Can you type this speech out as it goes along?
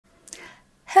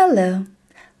Hello,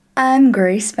 I'm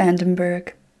Grace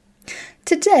XXX.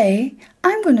 Today,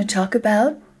 I'm going to talk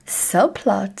about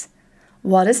subplot.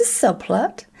 What is a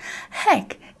subplot?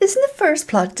 Heck, isn't the first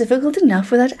plot difficult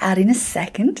enough without adding a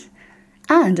second?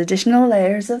 And additional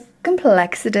layers of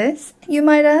complexities, you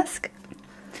might ask?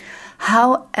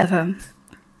 However,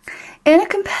 in a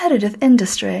competitive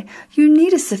industry, you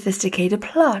need a sophisticated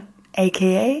plot,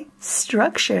 aka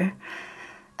structure.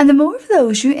 And the more of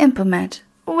those you implement,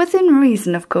 within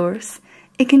reason of course,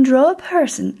 it can draw a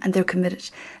person and their committed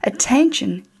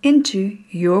attention into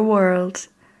your world.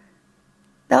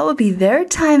 That will be their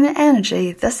time and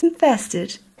energy thus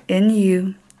invested in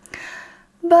you.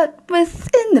 But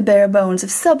within the bare bones of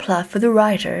subplot for the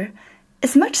writer,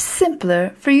 it's much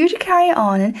simpler for you to carry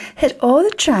on and hit all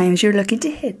the chimes you're looking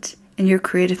to hit in your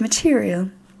creative material.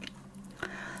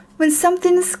 When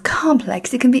something is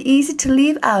complex, it can be easy to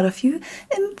leave out a few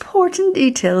important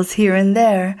details here and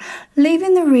there,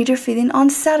 leaving the reader feeling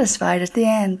unsatisfied at the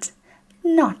end.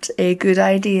 Not a good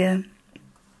idea.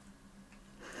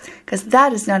 Because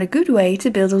that is not a good way to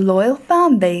build a loyal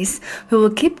fan base who will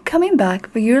keep coming back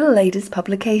for your latest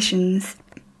publications.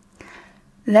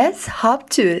 Let's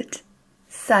hop to it.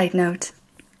 Side note.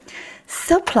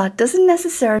 Subplot doesn't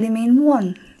necessarily mean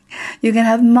one. You can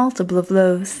have multiple of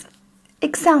those.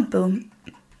 Example.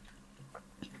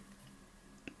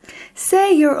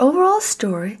 Say your overall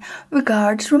story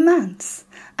regards romance.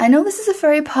 I know this is a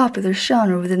very popular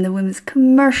genre within the women's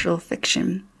commercial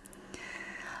fiction.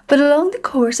 But along the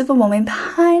course of a woman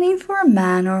pining for a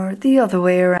man or the other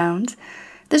way around,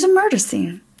 there's a murder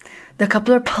scene. The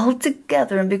couple are pulled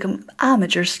together and become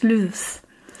amateur sleuths,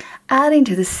 adding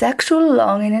to the sexual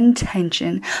longing and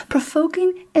tension,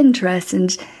 provoking interest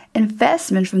and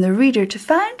investment from the reader to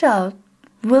find out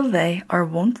will they or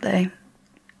won't they.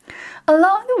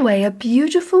 Along the way, a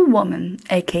beautiful woman,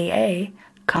 aka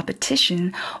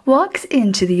competition, walks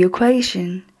into the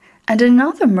equation, and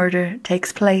another murder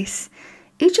takes place.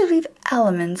 Each of these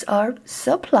elements are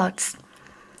subplots.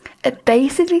 It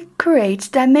basically creates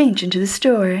dimension to the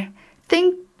story.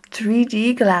 Think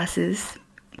 3D glasses.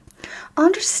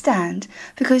 Understand,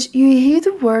 because you hear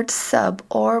the word sub,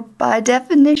 or by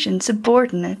definition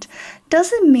subordinate,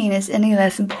 doesn't mean it's any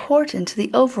less important to the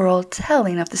overall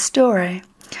telling of the story.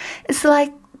 It's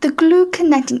like the glue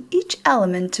connecting each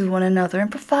element to one another and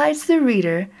provides the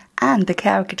reader and the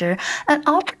character an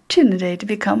opportunity to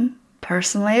become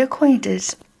personally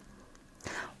acquainted.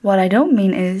 What I don't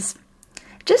mean is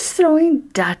just throwing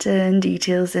data and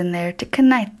details in there to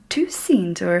connect two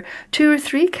scenes or two or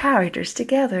three characters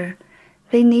together.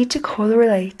 They need to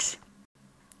correlate.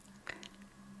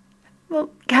 Well,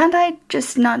 can't I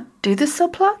just not do the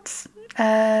subplots?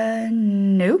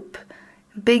 Nope.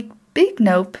 Big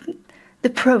nope. The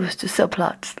pros to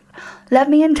subplots. Let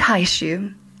me entice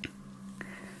you.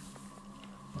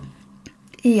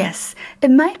 Yes,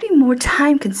 it might be more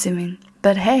time consuming,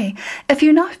 but hey, if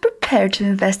you're not prepared to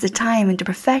invest the time into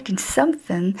perfecting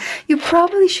something, you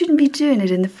probably shouldn't be doing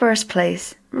it in the first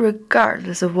place,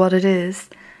 regardless of what it is.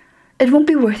 It won't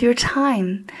be worth your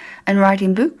time. And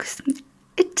writing books,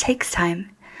 it takes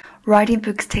time. Writing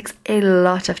books takes a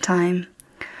lot of time.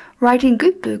 Writing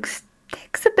good books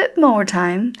takes a bit more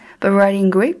time, but writing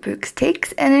great books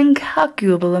takes an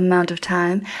incalculable amount of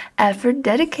time, effort,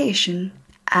 dedication,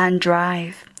 and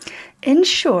drive. In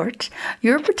short,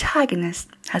 your protagonist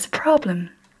has a problem.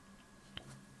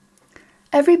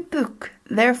 Every book,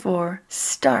 therefore,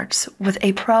 starts with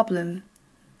a problem.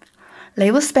 They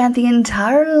will spend the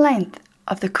entire length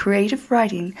of the creative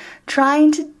writing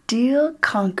trying to deal,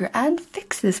 conquer, and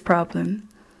fix this problem.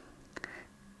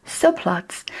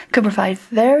 Subplots can provide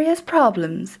various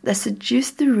problems that seduce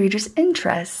the reader's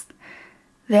interest.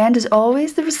 The end is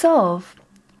always the resolve,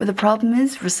 where the problem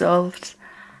is resolved.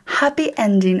 Happy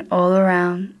ending all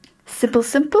around. Simple?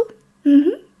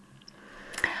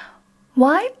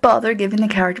 Why bother giving the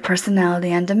character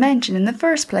personality and dimension in the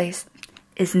first place?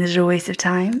 Isn't it a waste of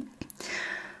time?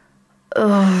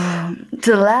 Oh,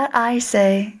 to that I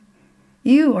say,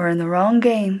 you are in the wrong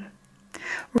game.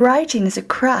 Writing is a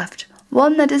craft,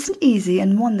 one that isn't easy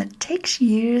and one that takes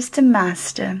years to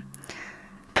master.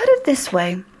 Put it this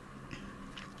way.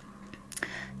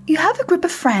 You have a group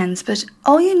of friends, but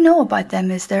all you know about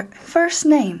them is their first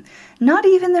name, not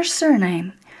even their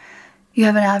surname. You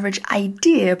have an average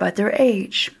idea about their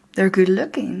age. They're good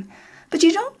looking, but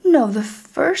you don't know the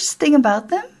first thing about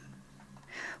them.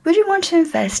 Would you want to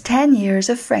invest 10 years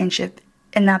of friendship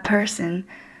in that person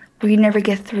where you never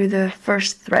get through the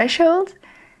first threshold?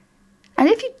 And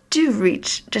if you do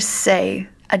reach, just say,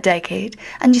 a decade,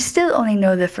 and you still only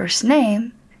know the first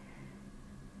name,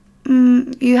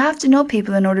 You have to know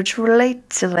people in order to relate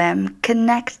to them,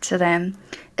 connect to them.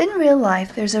 In real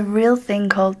life, there's a real thing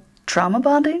called trauma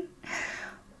bonding.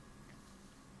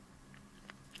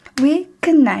 We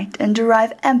connect and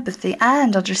derive empathy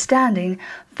and understanding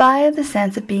via the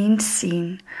sense of being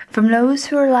seen from those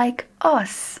who are like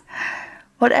us,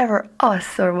 whatever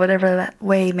us or whatever that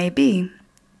way may be.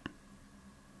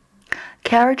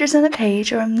 Characters on a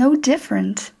page are no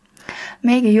different.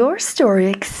 Make your story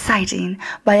exciting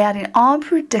by adding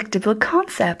unpredictable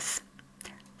concepts.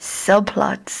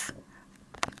 Subplots.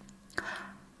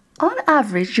 On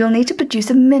average, you'll need to produce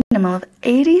a minimum of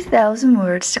 80,000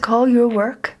 words to call your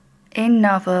work a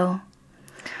novel.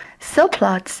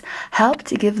 Subplots help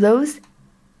to give those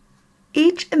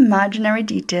each imaginary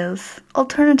details,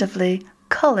 alternatively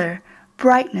color,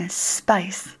 brightness,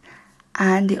 spice,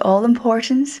 and the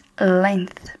all-important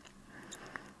length.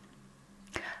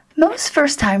 Most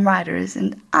first-time writers,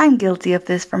 and I'm guilty of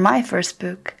this for my first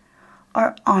book,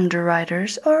 are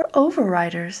underwriters or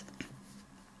overwriters.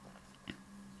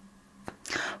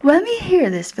 When we hear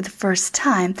this for the first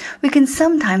time, we can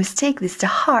sometimes take this to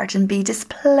heart and be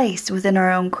displaced within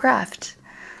our own craft,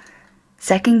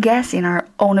 second-guessing our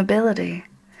own ability.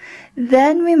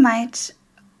 Then we might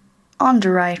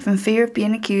underwrite from fear of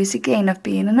being accused again of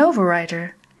being an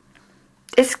overwriter.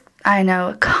 It's, I know,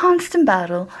 a constant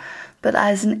battle, but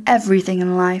as in everything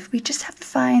in life, we just have to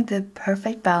find the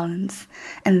perfect balance,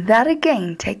 and that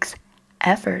again takes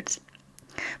effort.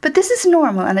 But this is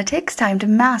normal, and it takes time to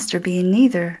master being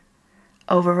neither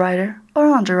overwriter or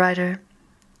underwriter.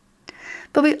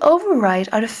 But we overwrite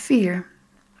out of fear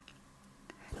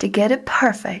to get it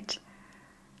perfect,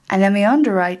 and then we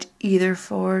underwrite either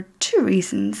for two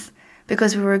reasons.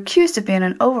 Because we were accused of being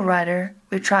an overwriter,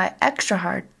 we try extra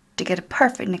hard to get it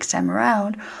perfect next time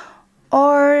around,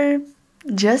 or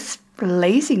just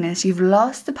laziness. You've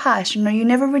lost the passion, or you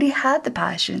never really had the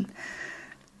passion.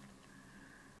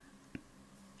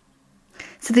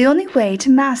 So the only way to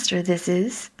master this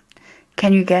is,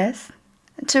 can you guess?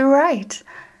 To write.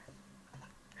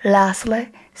 Lastly,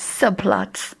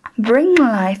 subplots. Bring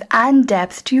life and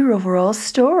depth to your overall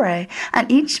story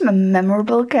and each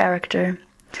memorable character.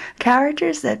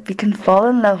 Characters that we can fall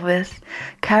in love with.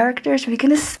 Characters we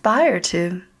can aspire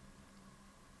to.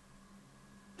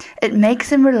 It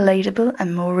makes them relatable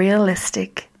and more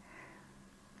realistic.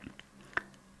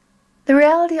 The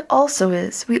reality also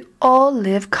is we all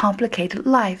live complicated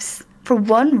lives for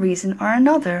one reason or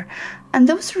another, and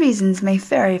those reasons may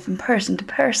vary from person to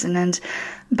person and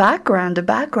background to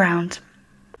background.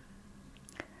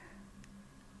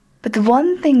 But the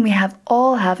one thing we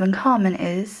all have in common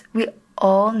is we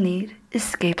all need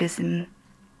escapism.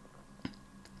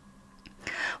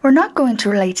 We're not going to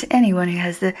relate to anyone who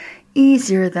has the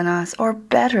easier than us or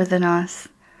better than us.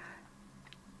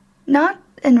 Not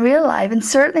in real life, and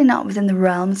certainly not within the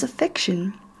realms of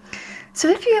fiction. So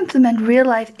if you implement real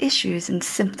life issues in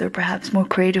simpler, perhaps more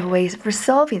creative ways of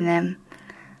resolving them,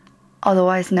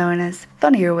 otherwise known as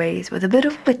funnier ways with a bit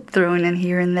of wit thrown in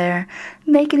here and there,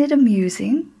 making it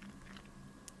amusing.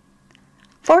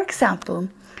 For example,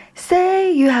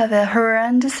 say you have a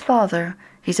horrendous father.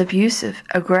 He's abusive,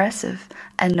 aggressive,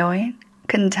 annoying,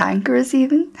 cantankerous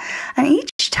even, and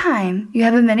each time you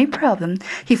have a mini problem,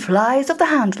 he flies off the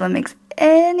handle and makes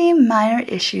any minor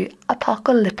issue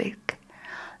apocalyptic.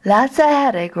 That's a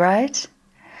headache, right?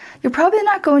 You're probably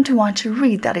not going to want to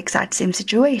read that exact same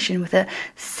situation with a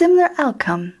similar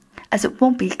outcome, as it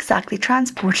won't be exactly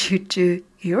transport you to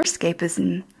your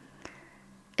escapism.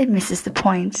 It misses the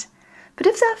point. But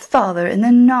if that father in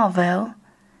the novel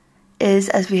is,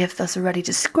 as we have thus already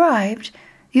described,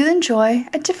 you'll enjoy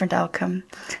a different outcome,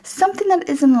 something that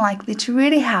isn't likely to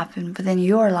really happen within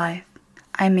your life.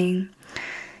 I mean,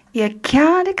 you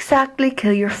can't exactly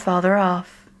kill your father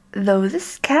off, though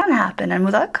this can happen and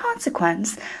without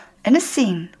consequence in a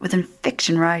scene within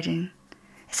fiction writing.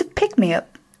 It's a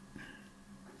pick-me-up.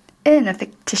 In a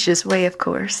fictitious way, of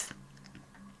course.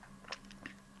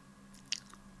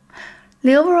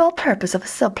 The overall purpose of a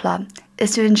subplot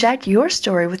is to inject your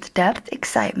story with depth,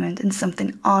 excitement, and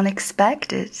something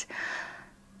unexpected.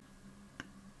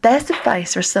 Best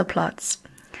advice for subplots.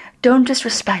 Don't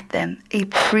disrespect them,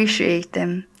 appreciate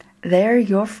them. They're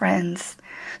your friends.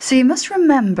 So you must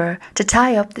remember to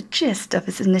tie up the gist of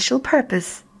its initial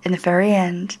purpose in the very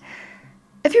end.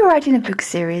 If you're writing a book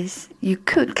series, you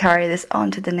could carry this on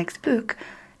to the next book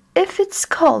if it's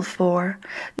called for,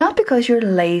 not because you're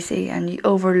lazy and you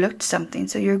overlooked something,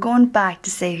 so you're going back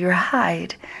to save your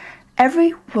hide.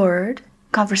 Every word,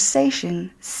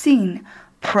 conversation, scene,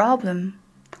 problem,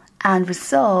 and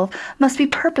resolve must be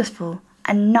purposeful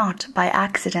and not by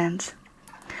accident.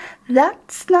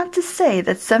 That's not to say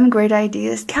that some great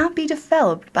ideas can't be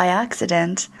developed by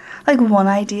accident, like one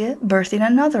idea birthing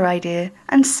another idea,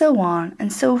 and so on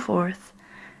and so forth.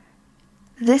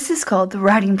 This is called the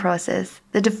writing process,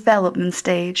 the development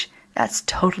stage. That's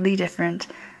totally different.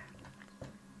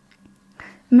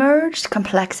 Merged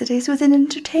complexities within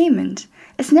entertainment.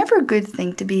 It's never a good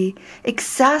thing to be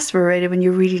exasperated when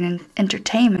you're reading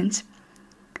entertainment.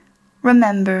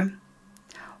 Remember,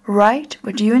 write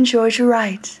what you enjoy to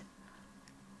write,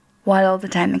 while all the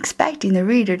time expecting the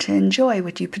reader to enjoy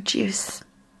what you produce.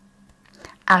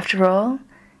 After all,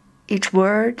 each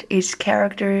word, each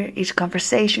character, each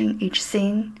conversation, each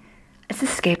scene is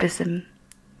escapism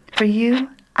for you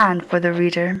and for the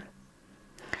reader.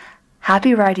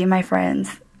 Happy writing, my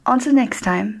friends. Until next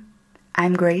time,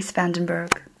 I'm Grace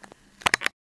XXX.